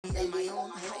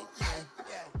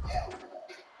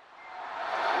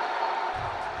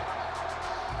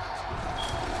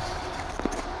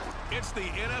It's the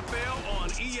NFL on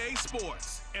EA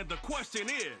Sports, and the question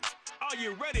is, are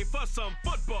you ready for some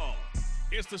football?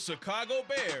 It's the Chicago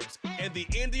Bears and the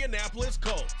Indianapolis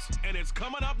Colts, and it's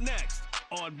coming up next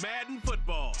on Madden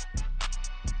Football.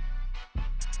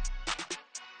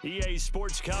 EA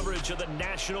Sports coverage of the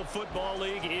National Football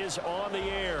League is on the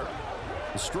air.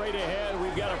 Straight ahead,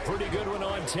 we've got a pretty good one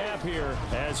on tap here,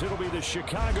 as it'll be the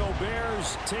Chicago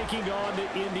Bears taking on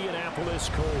the Indianapolis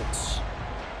Colts.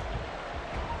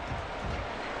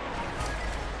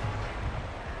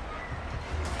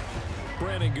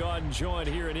 Brandon Gaudin joined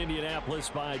here in Indianapolis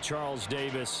by Charles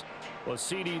Davis. Well,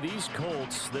 CD, these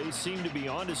Colts, they seem to be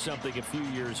onto something a few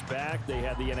years back. They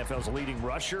had the NFL's leading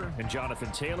rusher in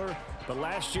Jonathan Taylor, but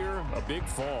last year, a big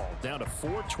fall, down to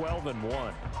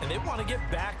 4-12-1. And they want to get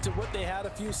back to what they had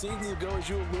a few seasons ago, as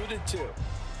you alluded to.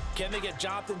 Can they get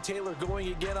Jonathan Taylor going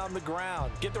again on the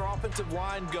ground, get their offensive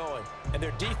line going, and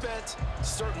their defense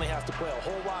certainly has to play a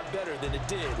whole lot better than it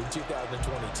did in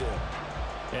 2022.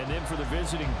 And then for the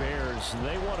visiting Bears,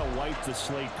 they want to wipe the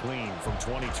slate clean from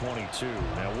 2022.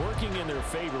 Now, working in their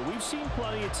favor, we've seen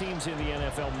plenty of teams in the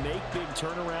NFL make big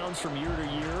turnarounds from year to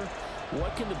year.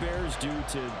 What can the Bears do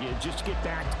to just to get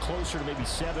back closer to maybe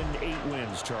 7, 8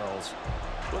 wins, Charles?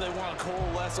 Well, they want to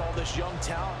coalesce all this young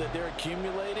talent that they're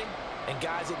accumulating and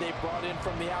guys that they brought in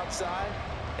from the outside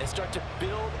and start to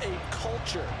build a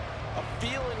culture, a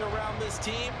feeling around this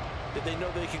team that they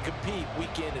know they can compete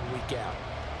week in and week out.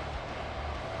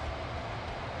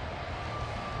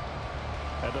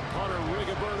 And the punter,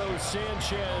 Rigoberto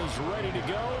Sanchez, ready to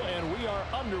go, and we are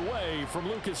underway from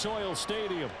Lucas Oil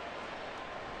Stadium.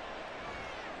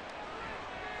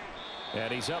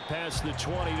 And he's up past the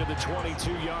 20 to the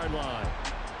 22-yard line.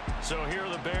 So here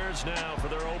are the Bears now for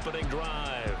their opening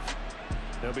drive.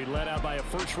 They'll be led out by a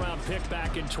first-round pick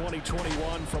back in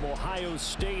 2021 from Ohio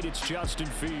State. It's Justin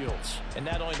Fields. And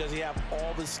not only does he have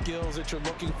all the skills that you're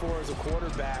looking for as a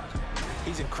quarterback,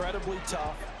 he's incredibly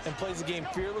tough and plays the game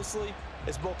fearlessly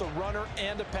as both a runner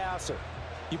and a passer.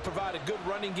 You provide a good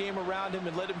running game around him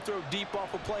and let him throw deep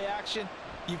off of play action,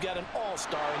 you've got an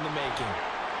all-star in the making.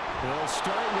 They'll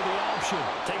start with the option.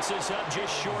 Takes this up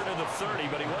just short of the 30,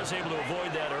 but he was able to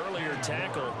avoid that earlier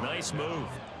tackle. Nice move.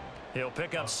 He'll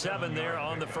pick up 7 there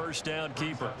on the first down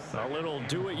keeper. A little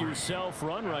do-it-yourself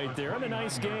run right there and a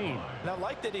nice gain. And I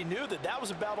like that he knew that that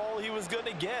was about all he was going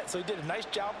to get. So he did a nice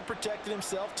job of protecting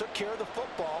himself, took care of the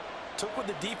football, took what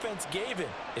the defense gave him.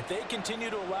 If they continue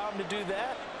to allow him to do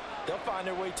that, they'll find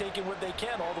their way taking what they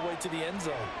can all the way to the end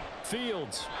zone.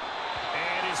 Fields.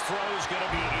 And his throw is going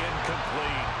to be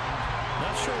incomplete.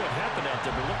 Not sure what happened out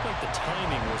there, but it looked like the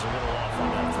timing was a little off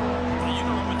on that throw. You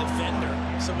know I'm a defender,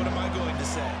 so what am I going to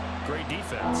say? Great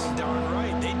defense. Darn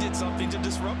right. They did something to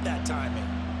disrupt that timing.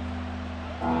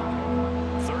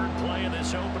 Third play of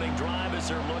this opening drive as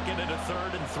they're looking at a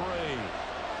 3rd and 3.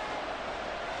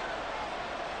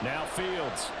 Now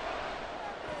Fields.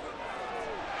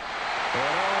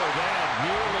 Oh, that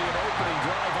nearly an opening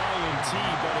drive INT,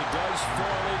 but it does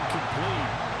fall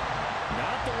incomplete.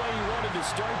 Not the way he wanted to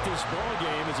start this ball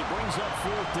game as it brings up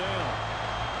 4th down.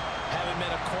 Haven't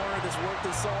met a corner that's worth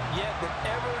his salt yet that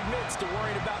ever admits to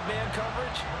worrying about man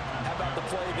coverage. How about the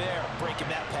play there, breaking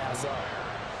that pass up?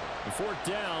 The 4th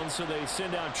down, so they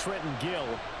send out Trenton Gill.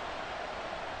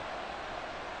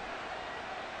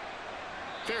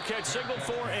 Fair catch signaled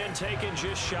for and taken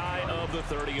just shy of the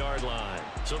 30-yard line.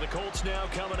 So the Colts now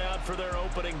coming out for their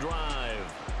opening drive.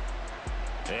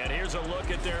 And here's a look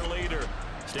at their leader,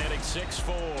 standing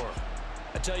 6'4".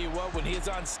 I tell you what, when he is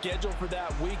on schedule for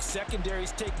that week,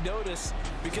 secondaries take notice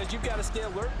because you've got to stay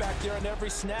alert back there on every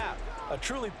snap. A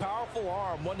truly powerful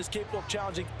arm, one that's capable of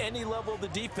challenging any level of the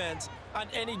defense on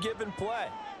any given play.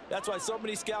 That's why so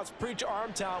many scouts preach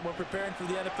arm talent when preparing for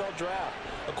the NFL draft.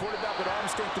 A quarterback with arm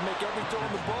strength to make every throw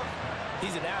in the book,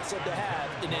 he's an asset to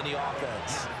have in any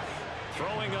offense.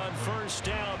 Throwing on first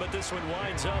down, but this one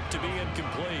winds up to be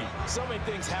incomplete. So many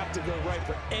things have to go right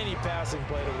for any passing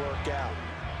play to work out.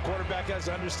 Quarterback has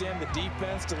to understand the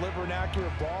defense, deliver an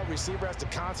accurate ball. Receiver has to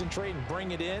concentrate and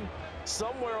bring it in.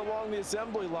 Somewhere along the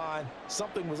assembly line,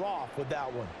 something was off with that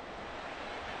one.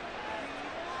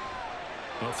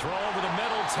 The throw over the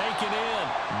middle, taken in.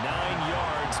 9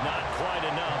 yards, not quite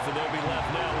enough, and they'll be left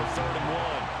now with 3rd and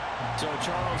 1. So,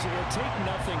 Charles, it'll take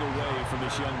nothing away from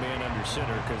this young man under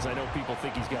center because I know people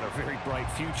think he's got a very bright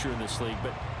future in this league,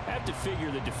 but I have to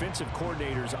figure the defensive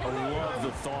coordinators love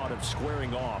the thought of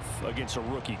squaring off against a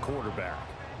rookie quarterback.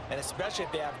 And especially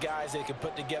if they have guys they can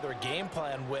put together a game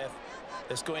plan with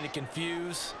that's going to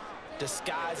confuse,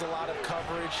 disguise a lot of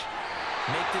coverage,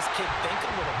 make this kid think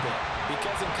a little bit.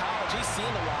 Because in college, he's seen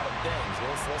a lot of things.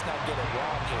 Let's not get it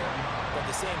wrong here. But at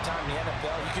the same time, in the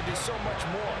NFL, you can do so much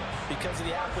more because of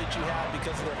the athletes you have,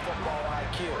 because of their football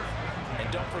IQ. And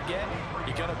don't forget,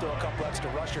 you're going to throw a couple extra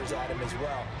rushers at him as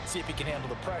well. See if he can handle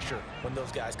the pressure when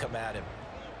those guys come at him.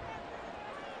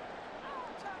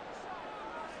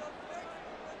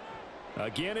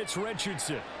 Again, it's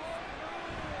Richardson.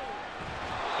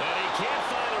 And he can't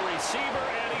find a receiver,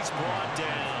 and he's brought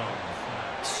down.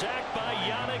 Sacked by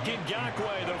Yannick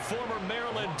Ngakoue, the former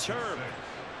Maryland Terp.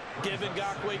 Give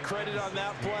Ngakoue credit on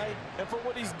that play and for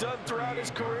what he's done throughout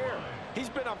his career. He's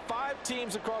been on 5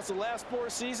 teams across the last 4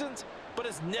 seasons, but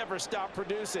has never stopped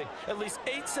producing. At least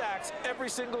 8 sacks every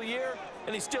single year,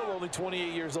 and he's still only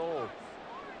 28 years old.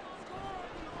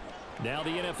 Now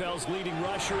the NFL's leading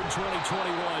rusher in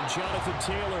 2021, Jonathan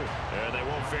Taylor. And they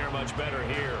won't fare much better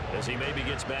here as he maybe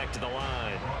gets back to the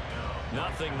line.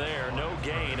 Nothing there, no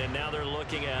gain, and now they're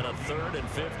looking at a 3rd and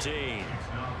 15.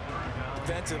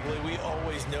 Defensively, we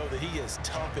always know that he is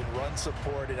tough in run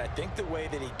support, and I think the way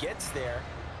that he gets there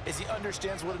is he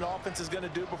understands what an offense is going to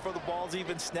do before the ball's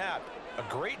even snapped. A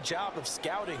great job of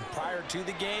scouting prior to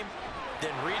the game,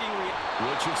 then reading.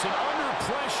 Richardson under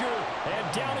pressure,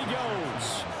 and down he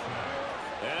goes.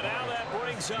 And now that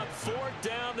brings up 4th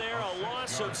down there, a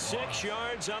loss of 6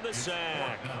 yards on the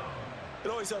sack. It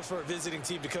always helps for a visiting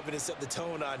team to come in and set the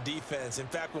tone on defense. In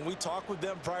fact, when we talked with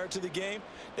them prior to the game,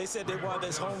 they said they wanted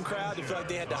this home crowd to feel like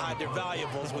they had to hide their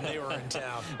valuables when they were in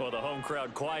town. Well, the home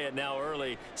crowd quiet now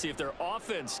early. See if their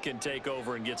offense can take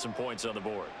over and get some points on the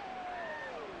board.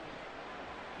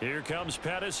 Here comes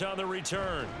Pettis on the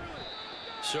return.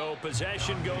 So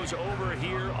possession goes over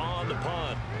here on the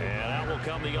punt. And out will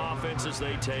come the offense as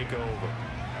they take over.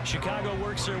 Chicago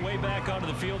works their way back onto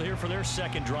the field here for their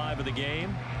 2nd drive of the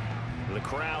game. The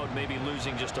crowd may be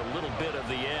losing just a little bit of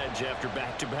the edge after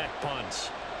back-to-back punts.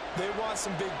 They want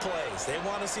some big plays. They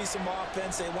want to see some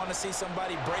offense. They want to see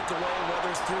somebody break away, whether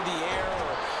it's through the air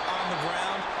or on the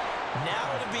ground.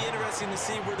 Now it'll be interesting to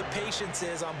see where the patience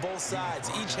is on both sides.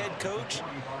 Each head coach,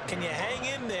 can you hang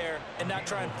in there and not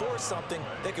try and force something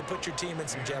that could put your team in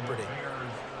some jeopardy?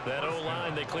 That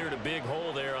O-line, they cleared a big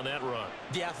hole there on that run.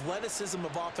 The athleticism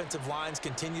of offensive lines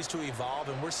continues to evolve,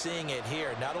 and we're seeing it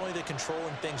here. Not only they're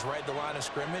controlling things right at the line of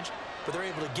scrimmage, but they're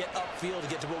able to get upfield to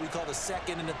get to what we call the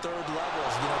 2nd and the 3rd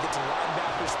levels. You know, get to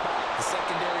linebacker spot, the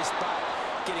secondary spot,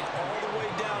 getting all the way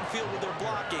downfield with their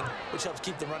blocking, which helps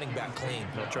keep the running back clean.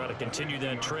 They'll try to continue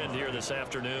that trend here this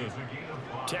afternoon.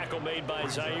 Tackle made by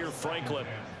Zaire Franklin.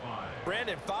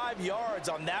 Brandon, 5 yards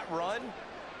on that run.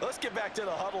 Let's get back to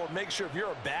the huddle and make sure if you're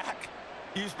a back,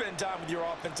 you spend time with your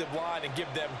offensive line and give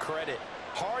them credit.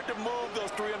 Hard to move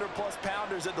those 300-plus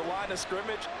pounders at the line of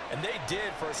scrimmage, and they did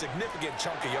for a significant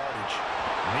chunk of yardage.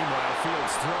 Meanwhile,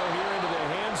 Fields throw here into the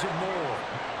hands of Moore.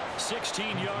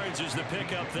 16 yards is the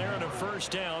pickup there and a 1st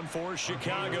down for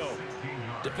Chicago.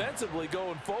 Defensively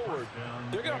going forward,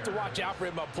 they're going to have to watch out for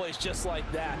him on plays just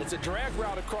like that. It's a drag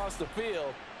route across the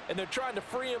field, and they're trying to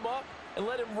free him up and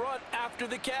let him run after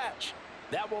the catch.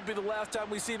 That won't be the last time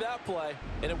we see that play,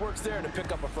 and it works there to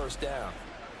pick up a 1st down.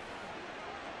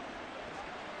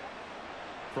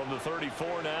 From the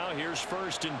 34 now, here's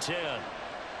 1st and 10.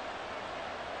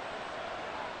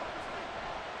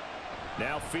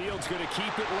 Now Fields going to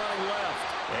keep it running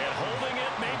left. And holding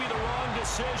it may be the wrong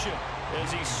decision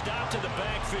as he stopped in the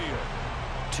backfield.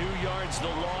 2 yards the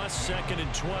loss, 2nd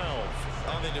and 12.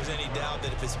 I don't think there's any doubt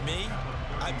that if it's me,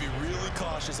 I'd be really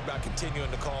cautious about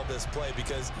continuing to call this play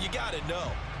because you got to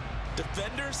know,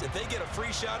 defenders, if they get a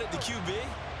free shot at the QB,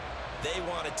 they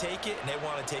want to take it, and they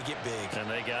want to take it big. And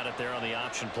they got it there on the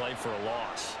option play for a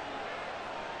loss.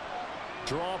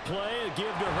 Draw play, a give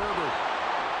to Herbert.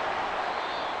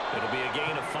 It'll be a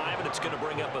gain of 5, and it's going to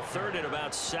bring up a 3rd and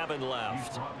about 7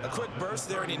 left. A quick burst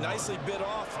there, and he nicely bit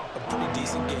off a pretty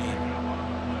decent gain.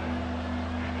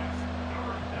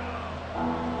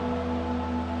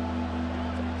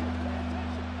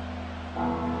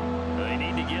 They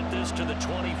need to get this to the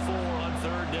 24 on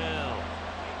 3rd down.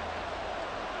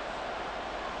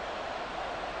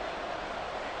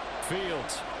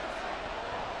 Fields.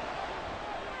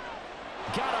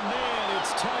 Got a man,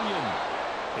 it's Tunyon.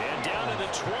 And down to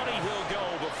the 20 he'll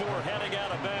go before heading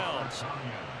out of bounds.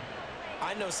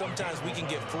 I know sometimes we can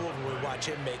get fooled when we watch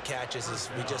him make catches as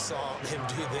we just saw him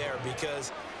do there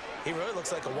because he really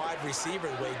looks like a wide receiver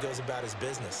the way he goes about his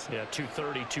business. Yeah,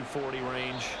 230, 240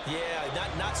 range. Yeah,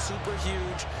 not super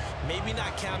huge. Maybe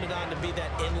not counted on to be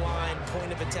that inline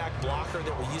point-of-attack blocker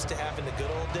that we used to have in the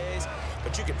good old days.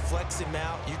 But you can flex him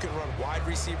out. You can run wide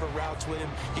receiver routes with him.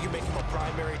 You can make him a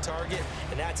primary target,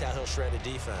 and that's how he'll shred a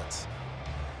defense.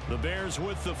 The Bears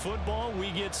with the football.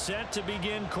 We get set to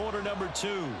begin quarter number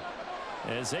 2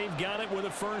 as they've got it with a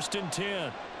 1st and 10.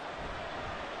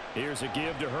 Here's a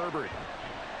give to Herbert.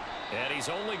 And he's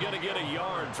only going to get a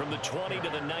yard from the 20 to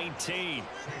the 19.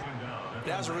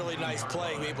 That was a really nice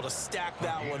play, able to stack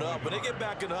that one up. When they get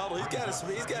back in the huddle, he's got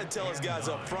to tell his guys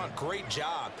up front, great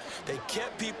job. They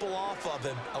kept people off of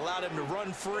him, allowed him to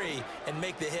run free and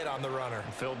make the hit on the runner.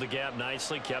 Filled the gap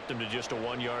nicely, kept him to just a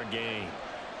 1-yard gain.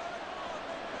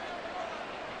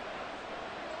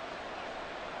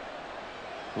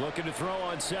 Looking to throw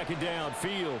on 2nd down,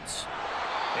 Fields.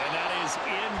 And that is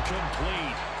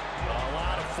incomplete. A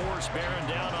lot of force bearing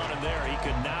down on him there. He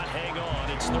could not hang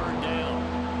on. It's 3rd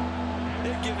down.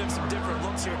 They've given him some different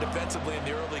looks here defensively in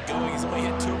the early going. He's only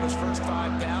hit 2 of his first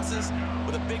 5 passes.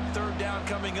 With a big 3rd down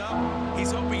coming up,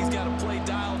 he's hoping he's got a play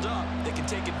dialed up that can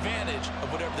take advantage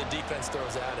of whatever the defense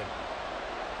throws at him.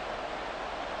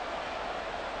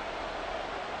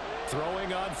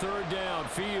 Throwing on 3rd down,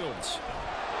 Fields.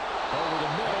 Over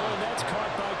the middle, and that's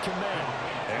caught by Kmet.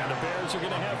 And the Bears are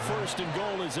going to have 1st and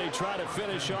goal as they try to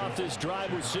finish off this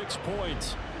drive with 6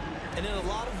 points. And in a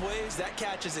lot of ways, that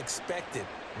catch is expected.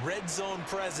 Red zone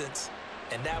presence,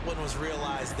 and that one was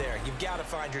realized there. You've got to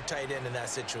find your tight end in that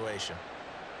situation.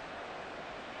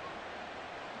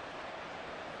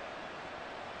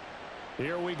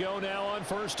 Here we go now on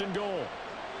 1st and goal.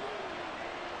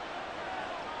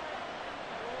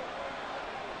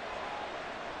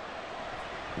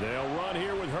 They'll run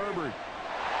here with Herbert.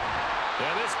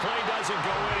 And this play doesn't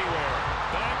go anywhere.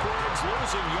 Backwards,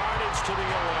 losing yardage to the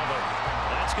 11.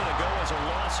 That's going to go as a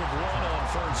loss of 1 on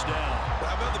 1st down.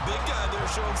 How about the big guy there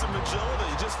showing some agility?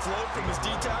 He just flowed from his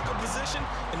D-tackle position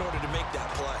in order to make that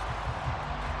play.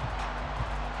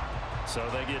 So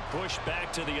they get pushed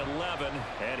back to the 11,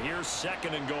 and here's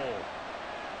 2nd and goal.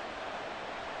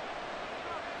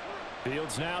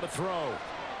 Fields now to throw.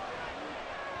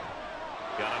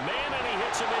 Got a man, and he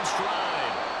hits him in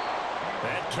stride.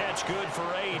 That catch good for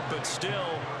 8, but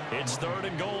still, it's 3rd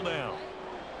and goal now.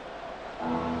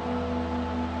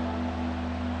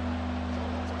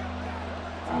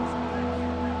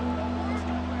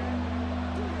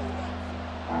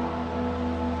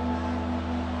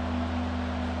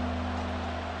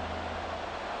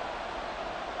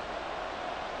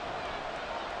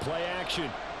 Play action.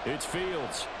 It's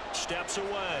Fields. Steps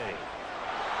away.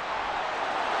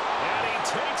 And he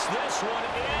takes this one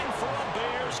in for a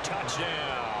Bears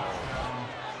touchdown.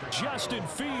 Justin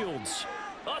Fields,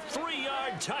 a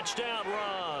 3-yard touchdown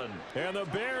run. And the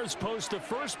Bears post the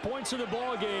first points of the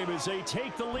ball game as they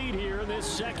take the lead here in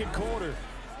this 2nd quarter.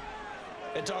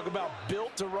 And talk about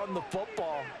built to run the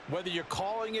football. Whether you're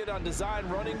calling it on design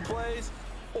running plays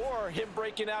or him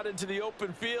breaking out into the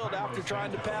open field after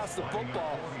trying to pass the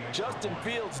football, Justin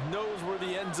Fields knows where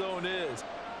the end zone is.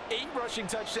 8 rushing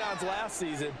touchdowns last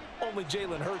season. Only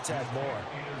Jalen Hurts has more.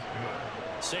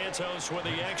 Santos with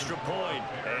the extra point,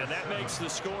 and that makes the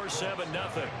score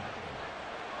 7-0.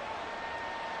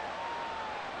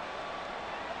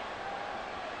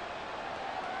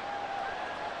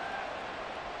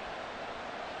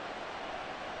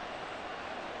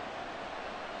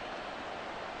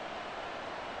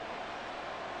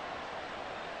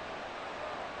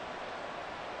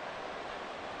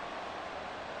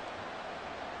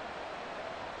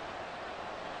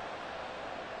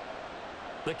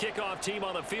 The kickoff team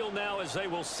on the field now as they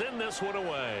will send this one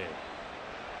away.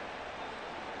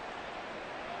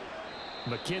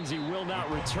 McKenzie will not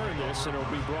return this, and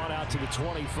it'll be brought out to the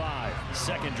 25.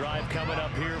 2nd drive coming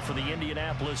up here for the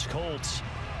Indianapolis Colts.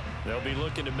 They'll be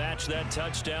looking to match that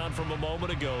touchdown from a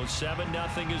moment ago.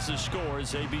 7-0 is the score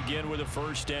as they begin with a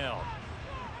 1st down.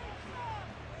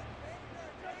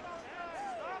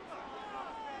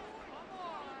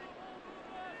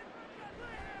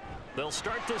 They'll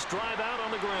start this drive out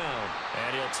on the ground.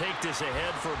 And he'll take this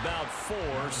ahead for about 4.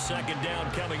 2nd down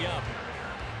coming up.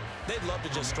 They'd love to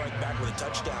just strike back with a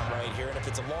touchdown right here. And if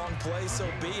it's a long play, so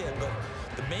be it. But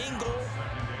the main goal,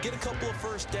 get a couple of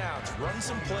 1st downs. Run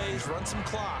some plays, run some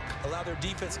clock. Allow their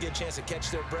defense to get a chance to catch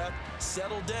their breath,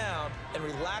 settle down, and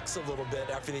relax a little bit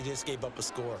after they just gave up a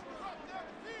score.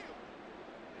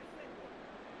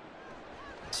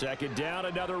 2nd down,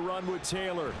 another run with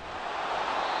Taylor.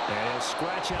 And he'll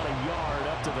scratch out a yard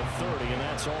up to the 30, and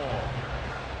that's all.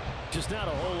 Just not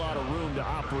a whole lot of room to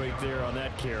operate there on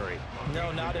that carry.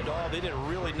 No, not at all. They did a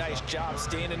really nice job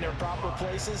staying in their proper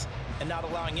places and not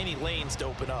allowing any lanes to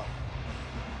open up.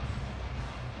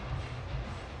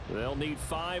 They'll need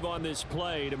 5 on this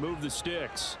play to move the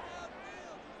sticks.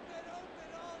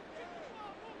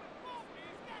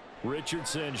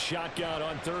 Richardson shotgun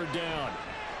on 3rd down.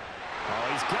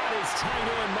 Oh, he's got his tight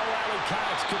end, Mo Alley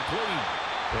Cox, complete.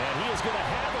 And he is going to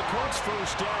have a Colts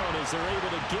first down as they're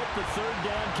able to get the third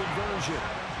down conversion.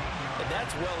 And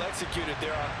that's well executed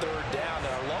there on third down.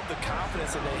 And I love the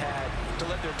confidence that they had to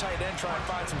let their tight end try and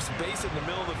find some space in the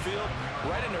middle of the field,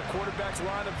 right in their quarterback's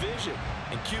line of vision.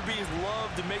 And QBs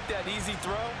love to make that easy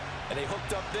throw, and they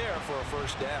hooked up there for a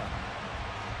first down.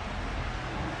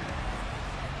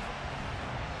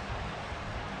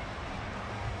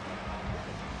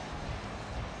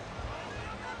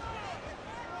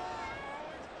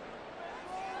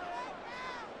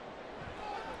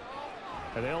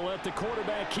 And they'll let the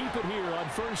quarterback keep it here on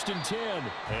 1st and 10.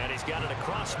 And he's got it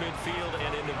across midfield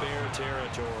and into Bear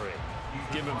territory.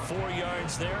 Give him 4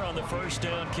 yards there on the first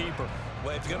down keeper.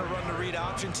 Well, if you're going to run the read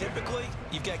option, typically,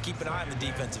 you've got to keep an eye on the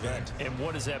defensive end. And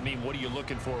what does that mean? What are you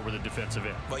looking for with a defensive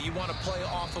end? Well, you want to play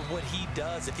off of what he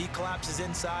does. If he collapses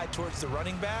inside towards the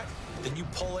running back, then you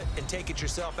pull it and take it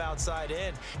yourself outside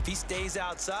in. If he stays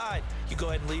outside, you go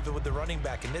ahead and leave it with the running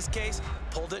back. In this case,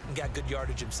 pulled it and got good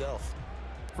yardage himself.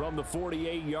 From the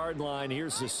 48-yard line,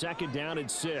 here's the 2nd down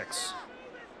and 6.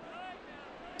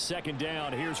 2nd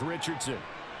down, here's Richardson.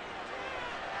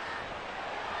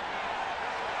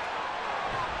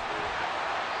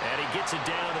 And he gets it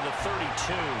down to the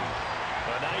 32.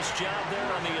 A nice job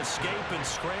there on the escape and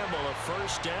scramble. A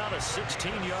first down, a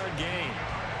 16-yard gain.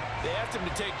 They asked him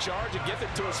to take charge and get them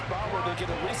to a spot where they could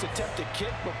at least attempt a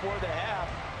kick before the half,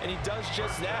 and he does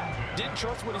just that. Didn't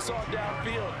trust what he saw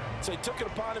downfield, so he took it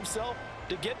upon himself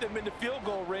to get them into field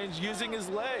goal range using his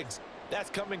legs. That's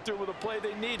coming through with a play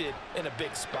they needed in a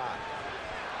big spot.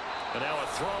 And now a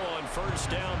throw on first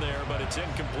down there, but it's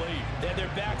incomplete. They had their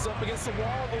backs up against the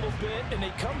wall a little bit, and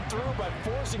they come through by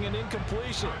forcing an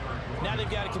incompletion. Now they've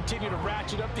got to continue to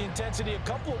ratchet up the intensity a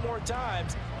couple more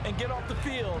times and get off the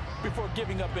field before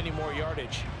giving up any more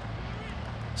yardage.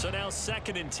 So now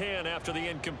 2nd and 10 after the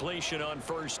incompletion on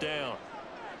first down.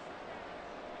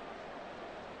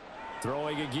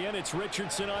 Throwing again, it's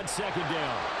Richardson on 2nd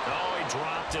down. Oh, he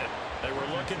dropped it. They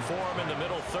were looking for him in the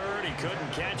middle third. He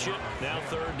couldn't catch it. Now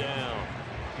 3rd down.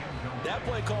 That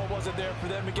play call wasn't there for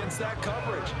them against that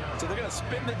coverage. So they're going to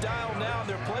spin the dial now in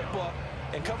their playbook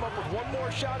and come up with one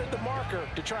more shot at the marker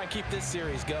to try and keep this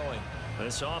series going.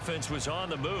 This offense was on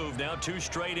the move. Now 2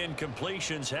 straight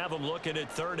incompletions have them looking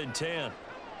at 3rd and 10.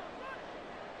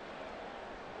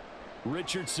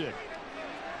 Richardson.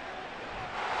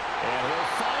 And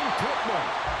he'll find Pittman.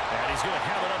 And he's going to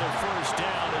have another first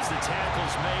down as the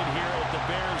tackle's made here at the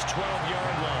Bears'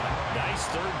 12-yard line. Nice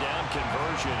 3rd down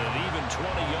conversion at even 20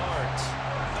 yards.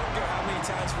 I don't care how many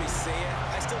times we see it.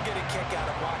 I still get a kick out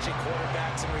of watching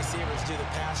quarterbacks and receivers do the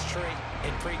pass tree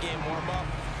in pregame warm-up.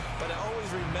 But I always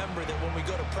remember that when we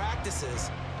go to practices,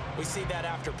 we see that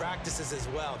after practices as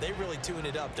well. They really tune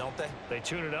it up, don't they? They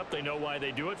tune it up. They know why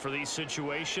they do it for these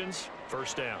situations.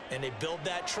 First down. And they build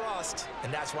that trust,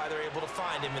 and that's why they're able to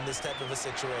find him in this type of a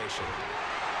situation.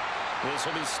 This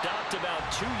will be stopped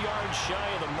about 2 yards shy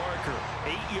of the marker.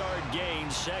 8-yard gain,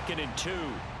 2nd and 2.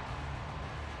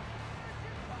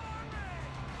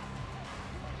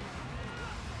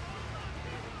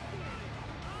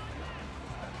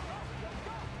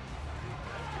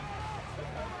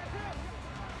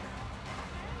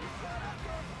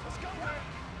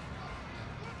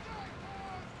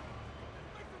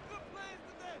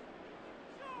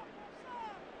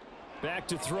 Back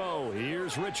to throw.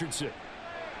 Here's Richardson.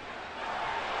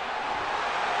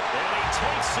 And he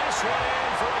takes this one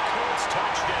in for a Colts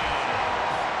touchdown.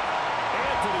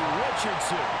 Anthony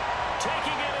Richardson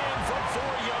taking it in from 4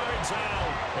 yards out.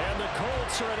 And the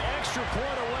Colts are an extra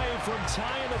point away from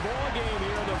tying the ball game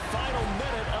here in the final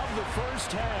minute of the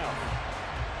first half.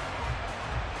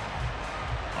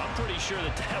 I'm pretty sure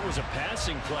that was a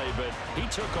passing play, but he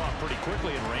took off pretty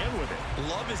quickly and ran with it.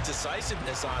 Love his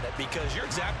decisiveness on it because you're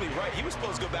exactly right. He was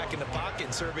supposed to go back in the pocket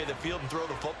and survey the field and throw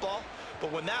the football.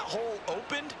 But when that hole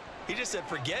opened, he just said,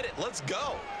 forget it, let's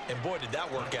go. And boy, did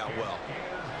that work out well.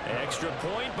 Extra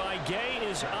point by Gay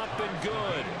is up and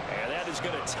good. And that is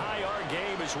going to tie our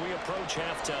game as we approach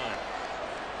halftime.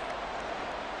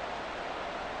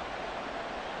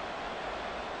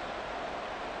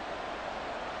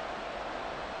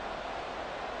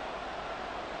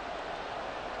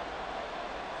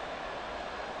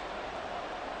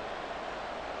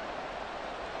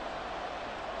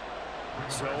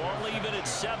 So I'll leave it at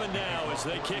 7 now as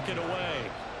they kick it away.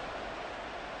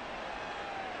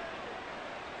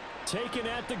 Taken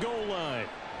at the goal line.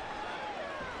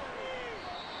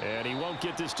 And he won't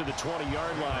get this to the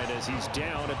 20-yard line as he's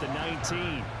down at the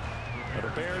 19. But the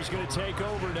Bears going to take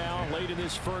over now late in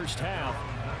this first half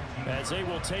as they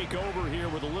will take over here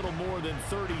with a little more than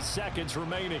 30 seconds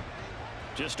remaining.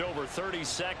 Just over 30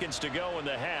 seconds to go in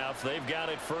the half. They've got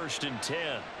it 1st and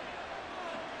 10.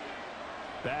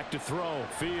 Back to throw.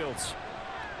 Fields.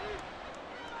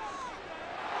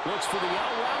 Looks for the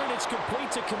out route, and it's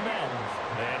complete to Komet.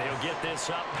 And he'll get this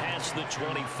up past the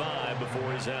 25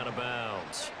 before he's out of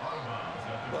bounds.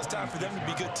 Well, it's time for them to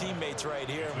be good teammates right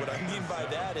here. And what I mean by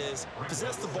that is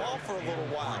possess the ball for a little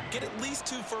while. Get at least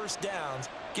 2 first downs.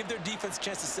 Give their defense a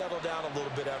chance to settle down a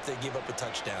little bit after they give up a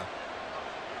touchdown.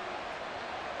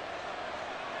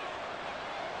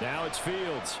 Now it's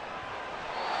Fields.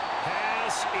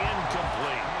 Pass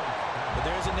incomplete. But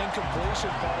there's an incompletion,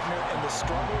 partner, and the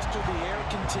struggles through the air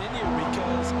continue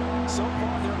because so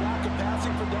far their lack of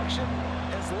passing production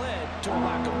has led to a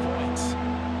lack of points.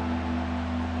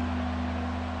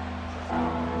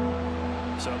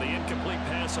 So the incomplete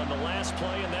pass on the last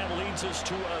play, and that leads us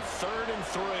to a 3rd and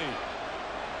 3.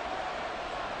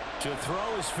 To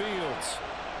throw is Fields.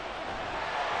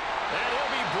 And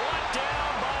he'll be brought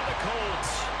down by the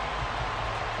Colts.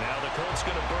 Now the Colts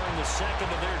going to burn the second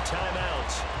of their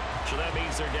timeouts. So that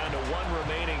means they're down to 1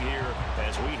 remaining here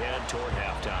as we head toward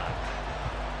halftime.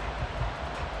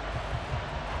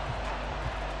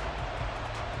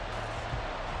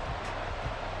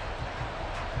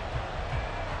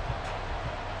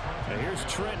 Now here's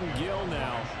Trenton Gill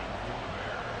now.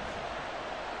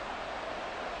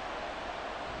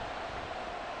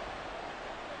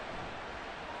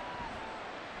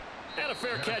 And a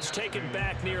fair catch taken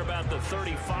back near about the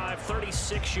 35,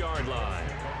 36-yard line.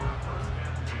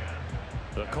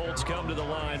 The Colts come to the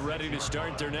line ready to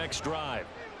start their next drive.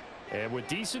 And with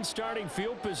decent starting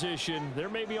field position, they're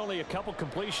maybe only a couple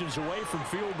completions away from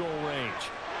field goal range.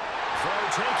 Throw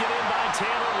taken in by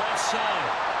Taylor left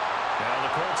side. Now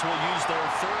the Colts will use their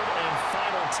 3rd and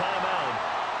final timeout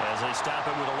as they stop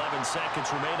it with 11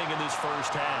 seconds remaining in this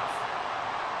first half.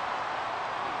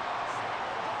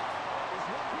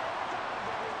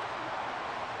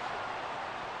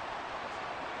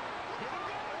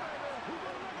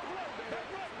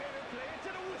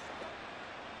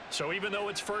 So even though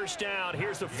it's first down,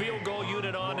 here's the field goal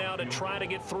unit on now to try to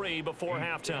get 3 before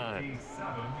halftime.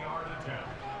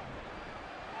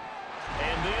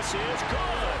 And this is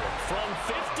good from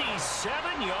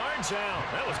 57 yards out.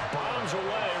 That was bombs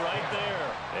away right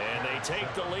there. And they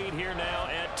take the lead here now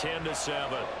at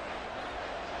 10-7.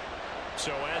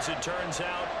 So as it turns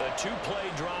out, a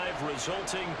 2-play drive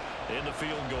resulting in the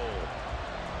field goal.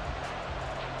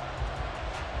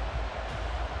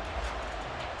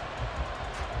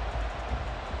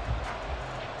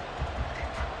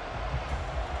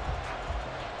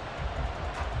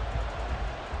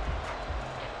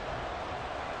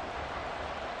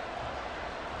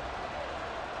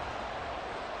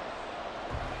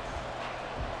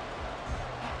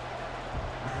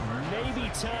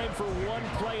 Time for 1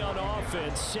 play on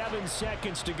offense. 7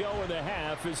 seconds to go in the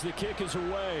half as the kick is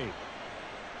away.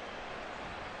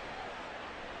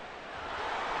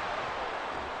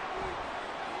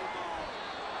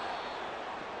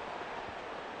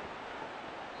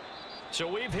 So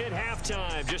we've hit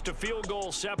halftime. Just a field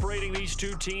goal separating these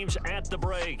 2 teams at the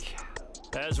break.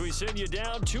 As we send you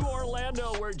down to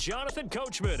Orlando, where Jonathan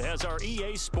Coachman has our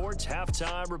EA Sports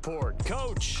Halftime Report.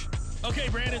 Coach. Okay,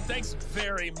 Brandon, thanks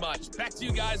very much. Back to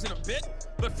you guys in a bit.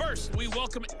 But first, we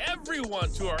welcome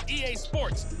everyone to our EA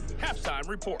Sports Halftime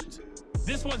Report.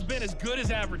 This one's been as good as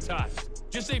advertised.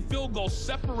 Just a field goal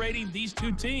separating these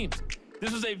 2 teams.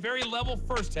 This was a very level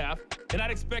first half, and I'd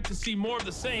expect to see more of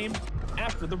the same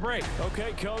after the break.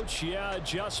 Okay, Coach. Yeah,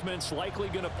 adjustments likely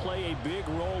going to play a big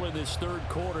role in this 3rd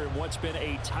quarter in what's been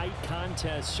a tight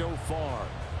contest so far.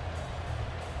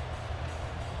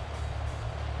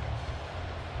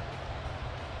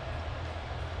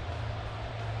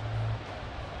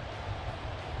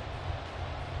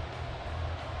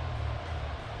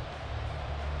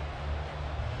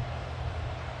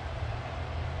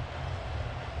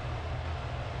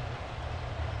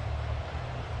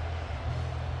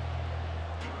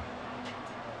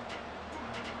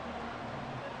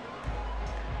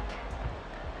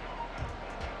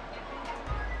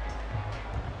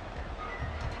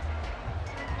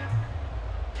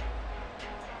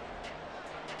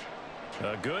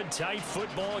 A good, tight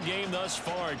football game thus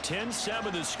far.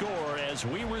 10-7 the score as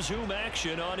we resume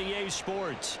action on EA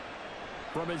Sports.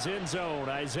 From his end zone,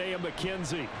 Isaiah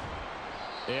McKenzie.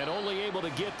 And only able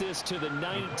to get this to the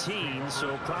 19,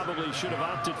 so probably should have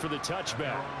opted for the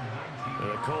touchback.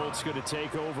 The Colts going to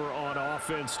take over on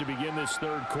offense to begin this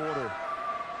 3rd quarter.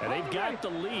 And they've got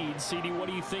the lead. CD, what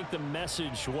do you think the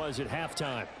message was at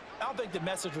halftime? I don't think the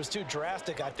message was too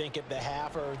drastic, I think, at the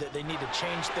half, or that they need to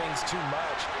change things too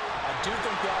much. I do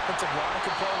think the offensive line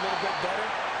could play a little bit better,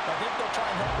 I think they'll try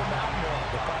and help him out more.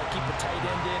 They'll probably keep a tight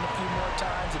end in a few more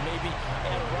times and maybe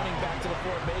add a running back to the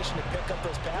formation to pick up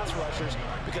those pass rushers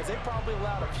because they probably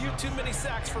allowed a few too many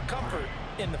sacks for comfort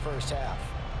in the first half.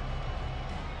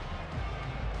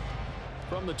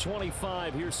 From the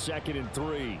 25, here's 2nd and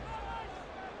 3.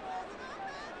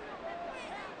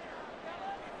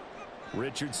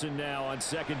 Richardson now on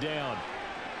 2nd down.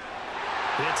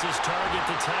 Hits his target,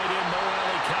 the tight end, Mo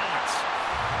Cox.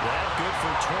 That good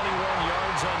for 21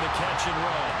 yards on the catch and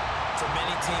run. For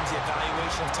many teams, the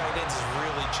evaluation of tight ends has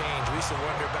really changed. We used to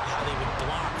wonder about how they would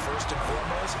block first and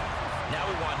foremost. Now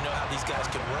we want to know how these guys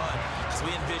can run because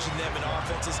we envision them in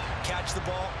offenses catch the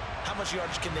ball. How much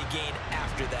yardage can they gain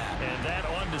after that? And that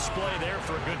on display there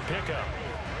for a good pickup.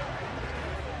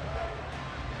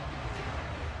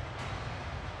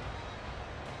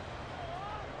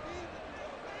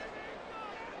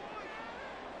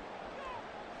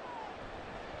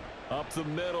 Up the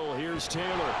middle, here's Taylor.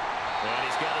 And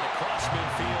he's got it across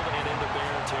midfield and into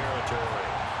Bear territory.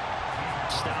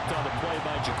 Stopped on the play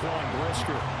by Jaquan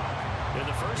Brisker. In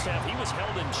the first half, he was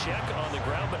held in check on the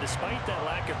ground, but despite that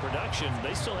lack of production,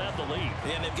 they still have the lead.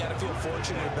 Yeah, and they've got to feel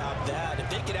fortunate about that. If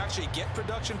they could actually get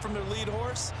production from their lead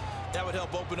horse, that would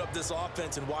help open up this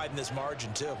offense and widen this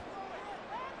margin, too.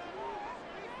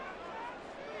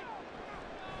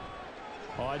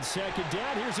 On 2nd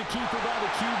down, here's a keeper by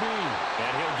the QB.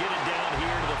 And he'll get it down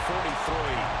here to the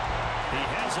 43. He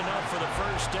has enough for the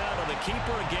first down on the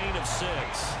keeper, a gain of 6.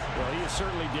 Well, he is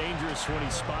certainly dangerous when he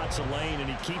spots a lane, and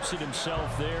he keeps it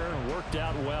himself there. Worked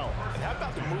out well. And how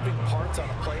about the moving parts on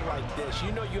a play like this?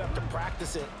 You know you have to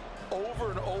practice it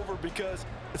over and over because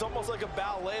it's almost like a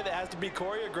ballet that has to be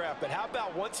choreographed. But how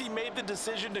about once he made the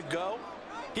decision to go,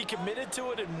 he committed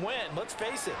to it and went. Let's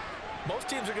face it, most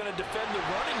teams are going to defend the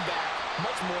running back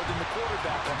much more than the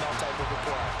quarterback on that type of a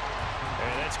play.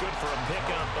 And that's good for a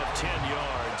pickup of 10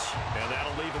 yards. And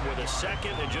that'll leave him with a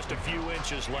second and just a few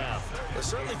inches left. It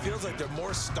certainly feels like there are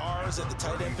more stars at the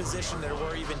tight end position than there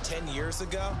were even 10 years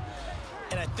ago.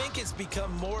 And I think it's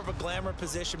become more of a glamour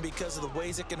position because of the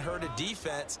ways it can hurt a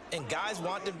defense, and guys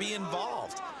want to be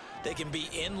involved. They can be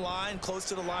in line, close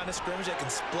to the line of scrimmage. They can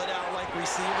split out like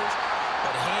receivers.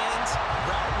 But hands,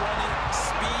 route running,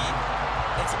 speed,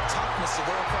 and some toughness to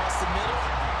go across the middle,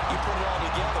 you put it all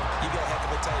together, you got a heck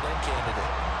of a tight end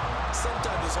candidate.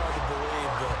 Sometimes it's hard to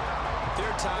believe, but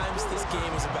there are times this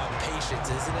game is about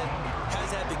patience, isn't it?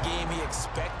 Hasn't had the game he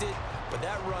expected, but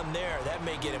that run there, that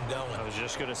may get him going. I was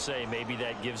just going to say, maybe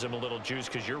that gives him a little juice,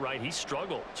 because you're right, he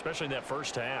struggled, especially in that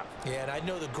first half. Yeah, and I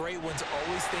know the great ones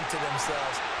always think to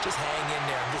themselves, just hang in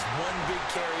there. Just one big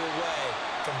carry away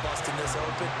from busting this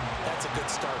open. That's a good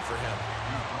start for him.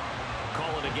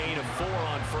 Call it a gain of 4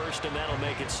 on first, and that'll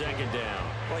make it 2nd down.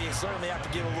 Well, you certainly have to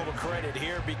give a little credit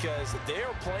here because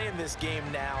they're playing this game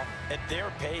now at their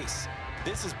pace.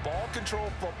 This is ball control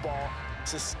football,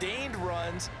 sustained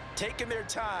runs, taking their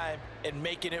time, and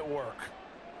making it work.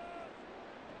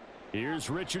 Here's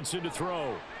Richardson to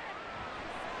throw.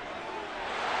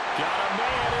 Got a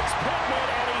man, it's Pittman,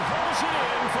 and he holds it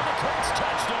in for the Colts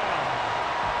touchdown.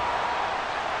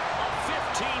 A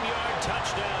 15-yard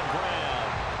touchdown grab.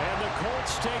 And the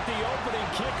Colts take the opening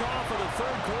kickoff of the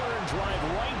third quarter and drive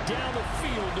right down the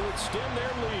field to extend their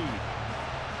lead.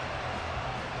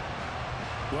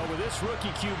 Well, with this rookie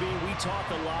QB, we talk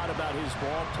a lot about his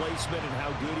ball placement and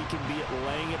how good he can be at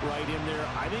laying it right in there.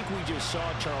 I think we just saw,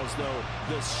 Charles, though,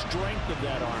 the strength of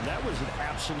that arm. That was an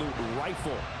absolute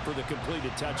rifle for the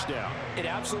completed touchdown. It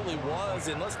absolutely was,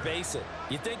 and let's face it,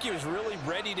 you think he was really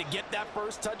ready to get that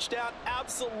first touchdown?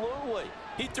 Absolutely.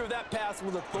 He threw that pass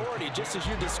with authority, just as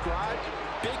you described.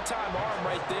 Big-time arm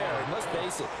right there, and let's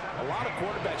face it, a lot of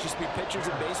quarterbacks used to be pitchers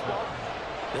in baseball.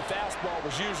 The fastball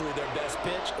was usually their best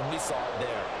pitch, and we saw it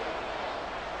there.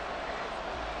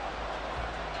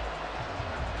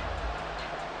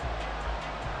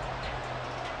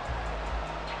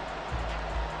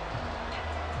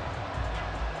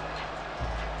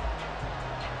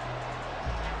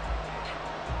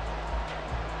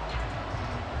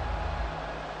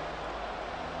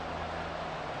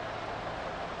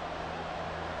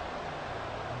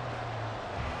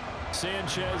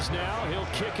 Sanchez now, he'll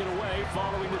kick it away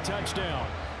following the touchdown.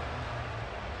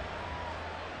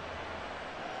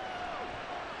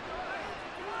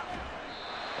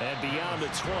 And beyond the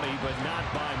 20, but not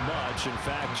by much. In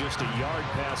fact, just a yard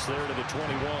pass there to the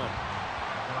 21.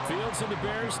 Fields and the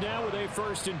Bears now with a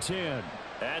 1st and 10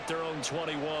 at their own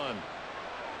 21.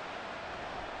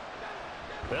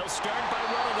 They'll start by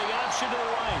running the option to the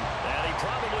right. And he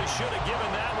probably should have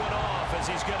given that one off as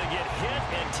he's going to get hit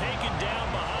and taken down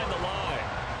behind the line.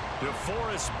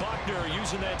 DeForest Buckner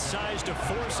using that size to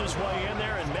force his way in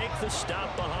there and make the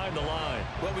stop behind the line.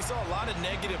 Well, we saw a lot of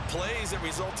negative plays that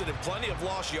resulted in plenty of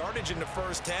lost yardage in the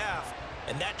first half,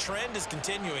 and that trend is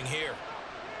continuing here.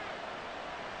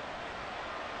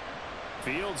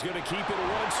 Fields going to keep it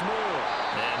once more.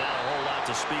 And not a whole lot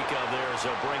to speak of there as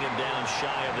they'll bring him down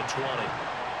shy of the 20.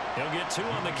 He'll get 2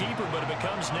 on the keeper, but it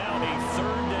becomes now a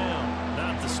 3rd down.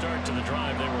 Not the start to the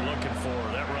drive they were looking for.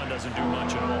 That run doesn't do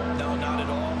much at all. No, not at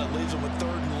all. And it leaves them with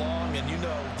 3rd and long. And you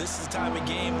know, this is the time of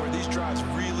game where these drives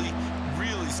really,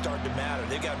 really start to matter.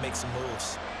 They've got to make some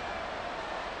moves.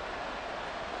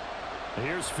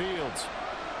 Here's Fields.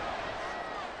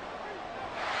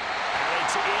 And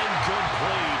it's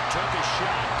incomplete. Took a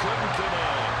shot, couldn't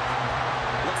connect.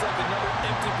 Looks like another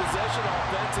empty possession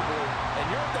offensively. And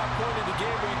you're at that point in the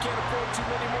game where you can't afford too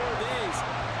many more of these.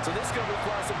 So this is going to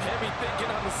require some heavy thinking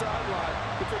on the sideline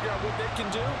to figure out what they can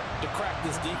do to crack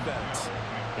this defense.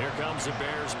 Here comes the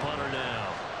Bears punter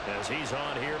now, as he's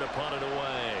on here to punt it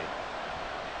away.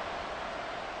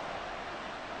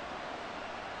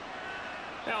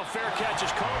 Now fair catch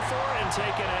is called for and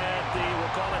taken at the,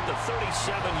 we'll call it the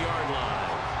 37-yard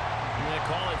line. And they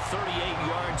call it 38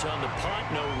 yards on the punt,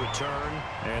 no return.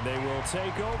 And they will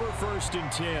take over 1st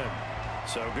and 10.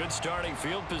 So good starting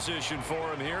field position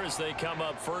for him here as they come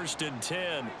up 1st and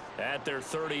 10 at their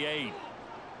 38.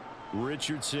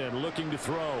 Richardson looking to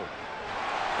throw.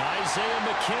 Isaiah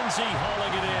McKenzie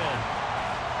hauling it in.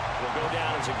 Will go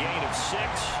down as a gain of 6,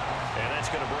 and that's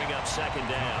going to bring up 2nd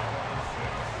down.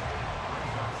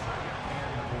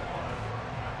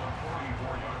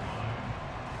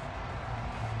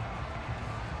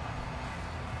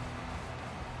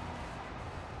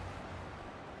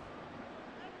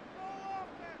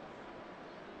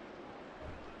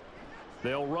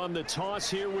 They'll run the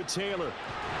toss here with Taylor.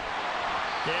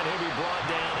 And he'll be brought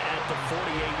down at the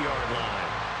 48-yard line.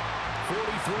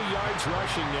 43 yards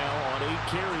rushing now on 8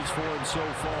 carries for him so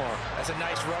far. That's a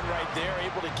nice run right there,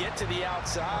 able to get to the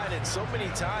outside. And so many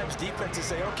times defenses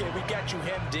say, okay, we got you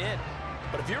hemmed in.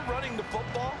 But if you're running the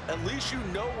football, at least you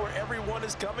know where everyone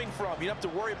is coming from. You don't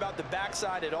have to worry about the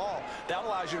backside at all. That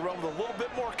allows you to run with a little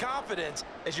bit more confidence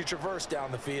as you traverse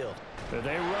down the field. They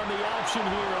run the option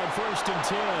here on 1st and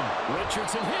 10.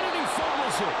 Richardson hit it, he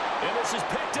fumbles it. And this is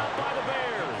picked up by the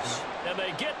Bears. And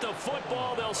they get the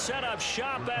football. They'll set up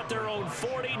shop at their own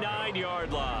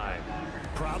 49-yard line.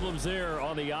 Problems there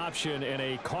on the option and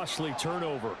a costly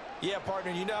turnover. Yeah,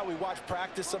 partner, you know how we watch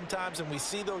practice sometimes and we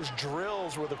see those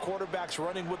drills where the quarterback's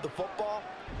running with the football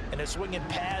and they're swinging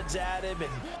pads at him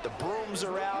and the brooms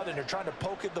are out and they're trying to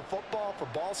poke at the football for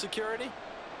ball security.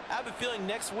 I have a feeling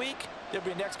next week there'll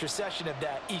be an extra session of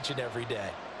that each and every day.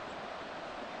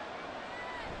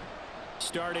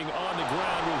 Starting on the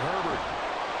ground with Herbert.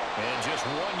 And just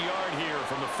 1 yard here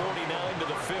from the 49 to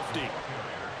the 50.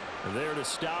 There to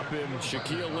stop him,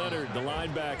 Shaquille Leonard, the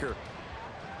linebacker.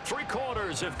 3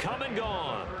 quarters have come and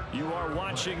gone. You are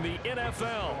watching the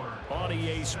NFL on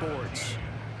EA Sports.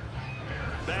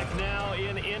 Back now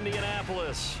in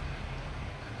Indianapolis.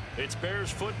 It's Bears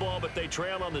football, but they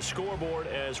trail on the scoreboard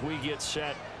as we get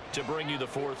set to bring you the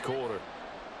 4th quarter.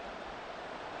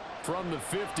 From the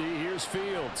 50, here's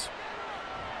Fields.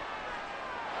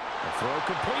 A throw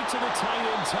complete to the tight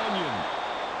end, Tunyon.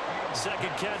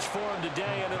 2nd catch for him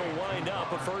today, and it'll wind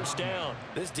up a 1st down.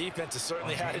 This defense has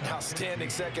certainly had an outstanding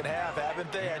 2nd half,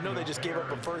 haven't they? I know they just gave up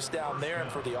a 1st down there,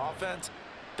 and for the offense,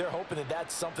 they're hoping that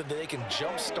that's something that they can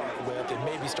jumpstart with and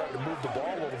maybe start to move the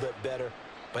ball a little bit better.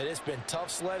 But it's been tough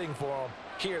sledding for them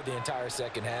here the entire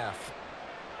 2nd half.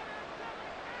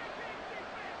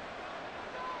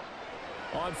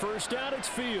 On 1st down, it's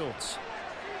Fields.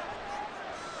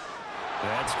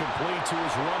 That's complete to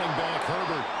his running back,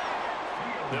 Herbert.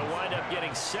 They'll wind up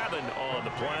getting 7 on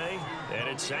the play, and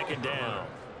it's 2nd down.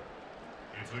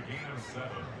 It's a gain of 7.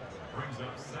 Brings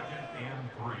up 2nd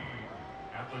and 3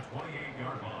 at the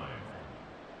 28-yard line.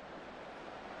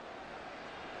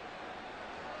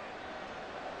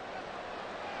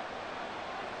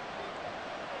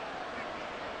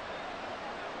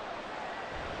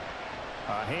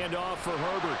 A handoff for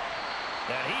Herbert.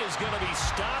 And he is going to be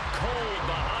stopped cold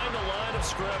behind the line of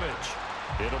scrimmage.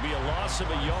 It'll be a loss of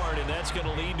a yard, and that's going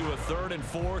to lead to a 3rd and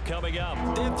 4 coming up.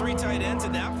 They have 3 tight ends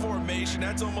in that formation.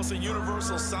 That's almost a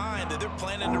universal sign that they're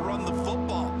planning to run the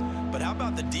football. But how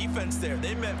about the defense there?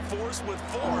 They met force with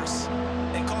force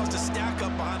and caused a stack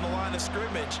up behind the line of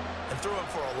scrimmage and threw him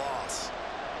for a loss.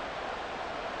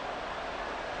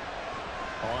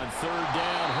 On 3rd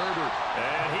down, Herbert.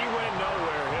 And he went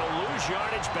nowhere. He'll lose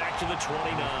yardage back to the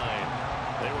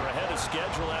 29. They were ahead of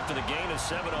schedule after the gain of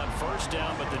 7 on first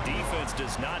down, but the defense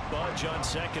does not budge on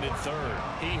second and third.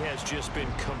 He has just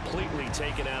been completely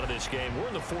taken out of this game. We're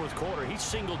in the fourth quarter. He's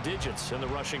single digits in the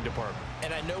rushing department.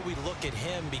 And I know we look at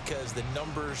him because the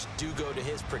numbers do go to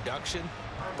his production,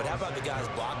 but how about the guys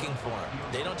blocking for him?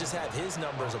 They don't just have his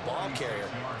number as a ball carrier.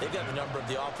 They've got the number of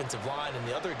the offensive line and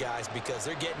the other guys because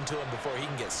they're getting to him before he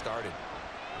can get started.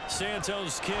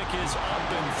 Santos' kick is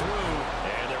up and through,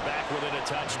 and they're back within a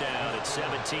touchdown. It's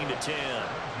 17-10.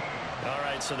 All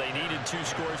right, so they needed 2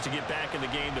 scores to get back in the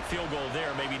game. The field goal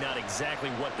there, maybe not exactly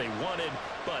what they wanted,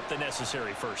 but the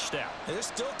necessary first step. And there's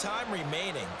still time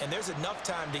remaining, and there's enough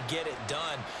time to get it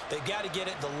done. They've got to get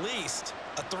it the least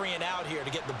a 3-and-out here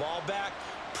to get the ball back,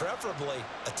 preferably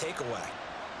a takeaway.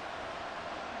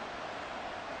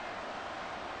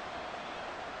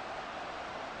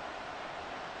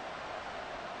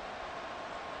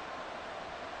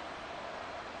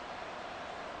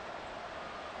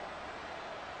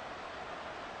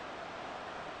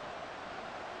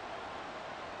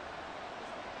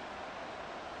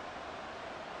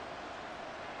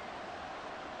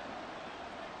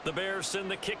 The Bears send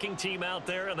the kicking team out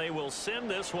there, and they will send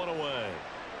this one away.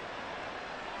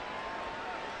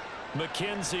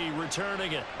 McKenzie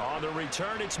returning it. On the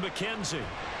return, it's McKenzie.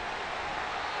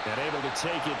 And able to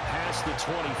take it past the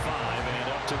 25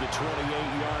 and up to the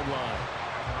 28-yard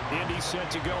line. Indy set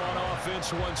to go on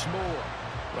offense once more.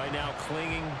 Right now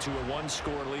clinging to a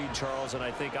 1-score lead, Charles, and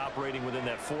I think operating within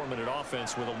that 4-minute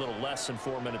offense with a little less than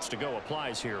 4 minutes to go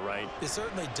applies here, right? It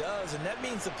certainly does, and that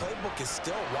means the playbook is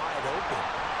still wide open.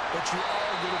 But you are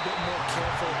a little bit more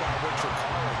careful about what you're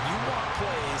calling. You want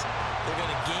plays that are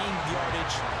going to gain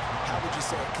yardage, how would you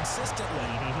say it,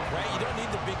 consistently, right? You don't need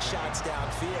the big shots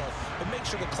downfield, but make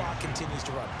sure the clock continues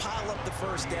to run. Pile up the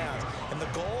first downs. And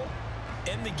the goal,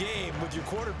 end the game with your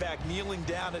quarterback kneeling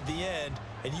down at the end,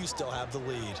 and you still have the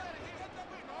lead.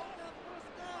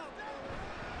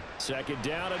 Second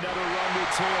down, another run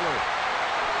with Taylor.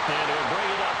 And he'll bring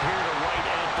it up here to right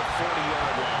at the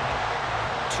 40-yard line.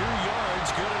 2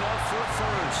 yards, good enough for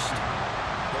first.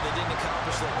 Well, they didn't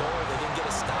accomplish their goal. They didn't get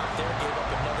a stop there, gave up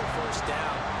another first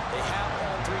down. They have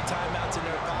all 3 timeouts in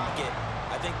their pocket.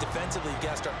 I think defensively, you've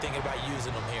got to start thinking about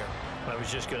using them here. I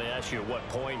was just going to ask you at what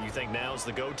point you think now's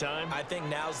the go time? I think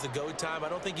now's the go time. I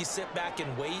don't think you sit back and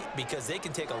wait because they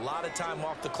can take a lot of time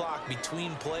off the clock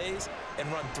between plays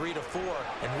and run 3 to 4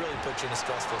 and really put you in a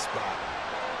stressful spot.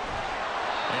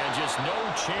 And just no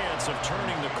chance of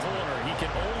turning the corner. He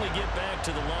can only get back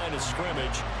to the line of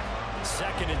scrimmage.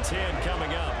 2nd and 10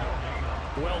 coming up.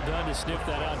 Well done to sniff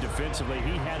that out defensively.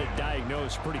 He had it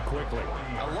diagnosed pretty quickly.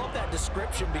 I love that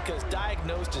description because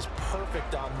diagnosed is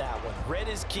perfect on that one. Read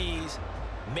his keys,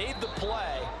 made the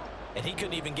play, and he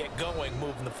couldn't even get going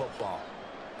moving the football.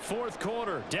 Fourth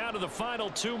quarter, down to the final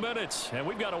 2 minutes, and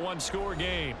we've got a 1-score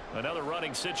game. Another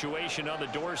running situation on the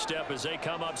doorstep as they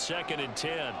come up 2nd and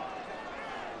 10.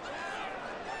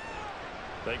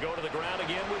 They go to the ground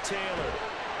again with Taylor.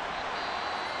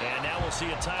 And now we'll see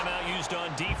a timeout used on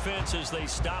defense as they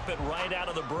stop it right out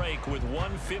of the break with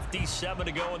 1:57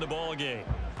 to go in the ball game.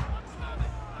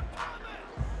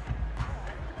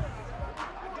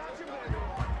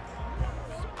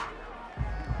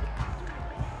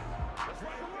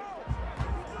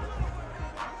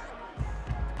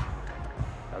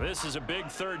 Now this is a big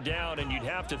 3rd down, and you'd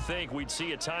have to think we'd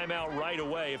see a timeout right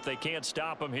away if they can't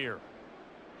stop them here.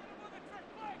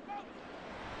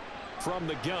 From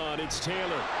the gun, it's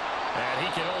Taylor. And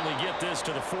he can only get this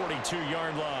to the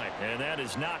 42-yard line, and that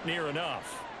is not near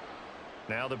enough.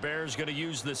 Now the Bears going to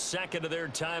use the 2nd of their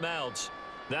timeouts.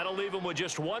 That'll leave them with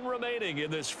just 1 remaining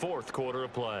in this 4th quarter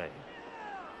of play.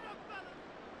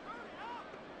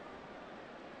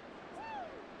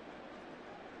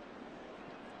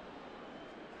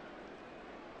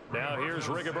 Now here's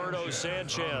Rigoberto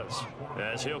Sanchez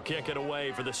as he'll kick it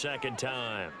away for the 2nd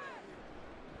time.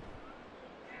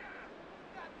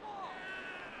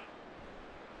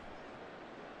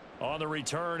 On the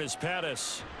return is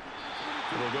Pettis.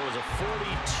 It'll go as a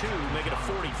 42, make it a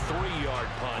 43-yard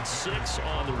punt. 6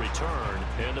 on the return,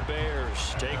 and the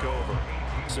Bears take over.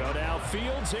 So now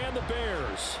Fields and the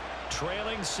Bears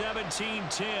trailing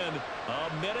 17-10,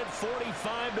 a minute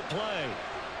 45 to play.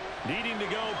 Needing to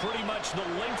go pretty much the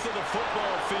length of the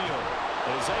football field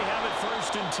as they have it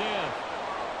 1st and 10.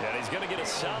 And he's going to get a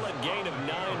solid gain of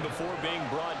 9 before being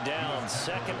brought down.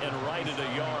 2nd and right at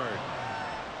a yard.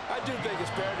 I do think it's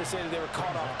fair to say that they were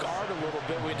caught off guard a little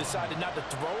bit. We decided not to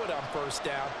throw it on 1st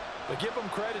down. But give them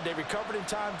credit. They recovered in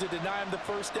time to deny him the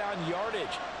 1st down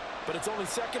yardage. But it's only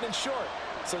 2nd and short.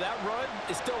 So that run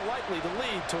is still likely to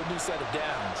lead to a new set of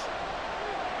downs.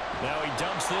 Now he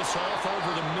dumps this off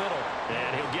over the middle,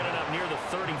 and he'll get it up near the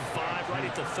 35, right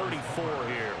at the 34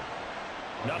 here.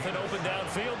 Nothing open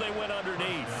downfield. They went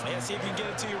underneath. Yeah, see if you can get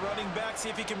it to your running back. See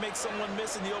if you can make someone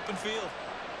miss in the open field.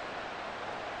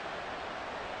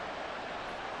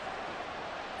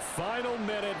 Final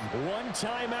minute, one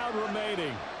timeout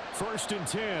remaining. 1st and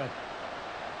 10.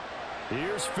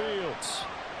 Here's Fields.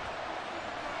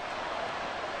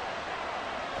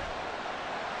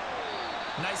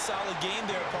 Nice solid game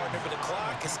there, partner, but the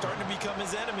clock is starting to become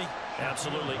his enemy.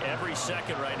 Absolutely. Every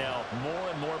second right now, more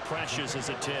and more precious as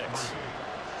it ticks.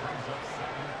 Brings up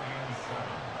 2nd and 7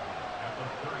 at the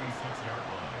 36-yard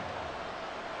line.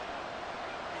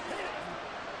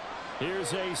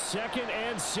 Here's a 2nd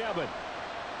and 7.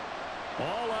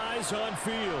 All eyes on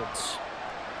Fields.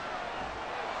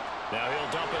 Now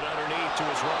he'll dump it underneath to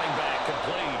his running back,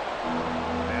 complete.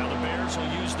 Now the Bears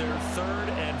will use their 3rd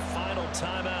and final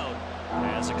timeout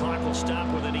as the clock will stop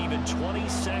with an even 20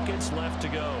 seconds left to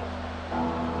go.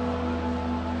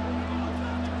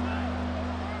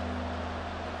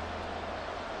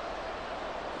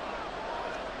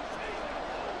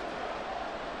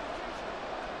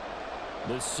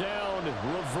 The sound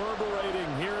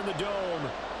reverberating here in the dome.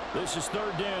 This is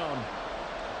 3rd down.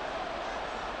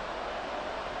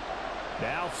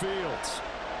 Now Fields.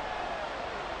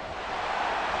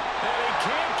 And he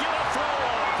can't get a throw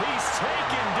off. He's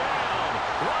taken down.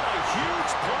 What a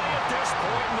huge play at this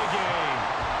point in the game.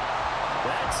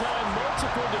 That time,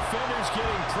 multiple defenders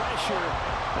getting pressure,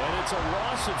 and it's a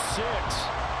loss of 6.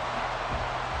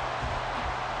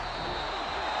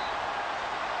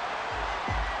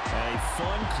 A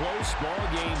fun, close ball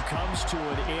game comes to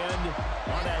an end.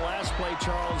 On that last play,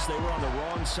 Charles, they were on the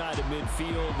wrong side of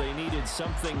midfield. They needed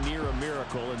something near a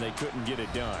miracle, and they couldn't get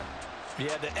it done.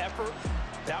 Yeah, the effort,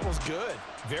 that was good.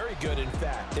 Very good, in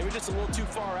fact. They were just a little too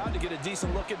far out to get a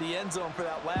decent look at the end zone for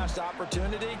that last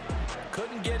opportunity.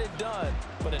 Couldn't get it done,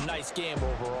 but a nice game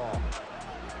overall.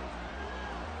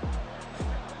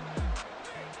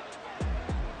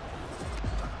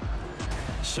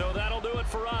 So that'll do it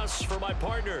for us. For my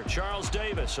partner, Charles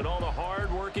Davis, and all the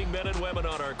hard-working men and women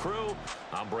on our crew,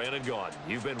 I'm Brandon Gaudin.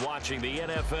 You've been watching the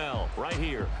NFL right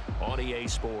here on EA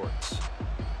Sports.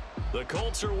 The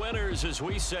Colts are winners as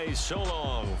we say so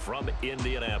long from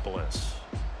Indianapolis.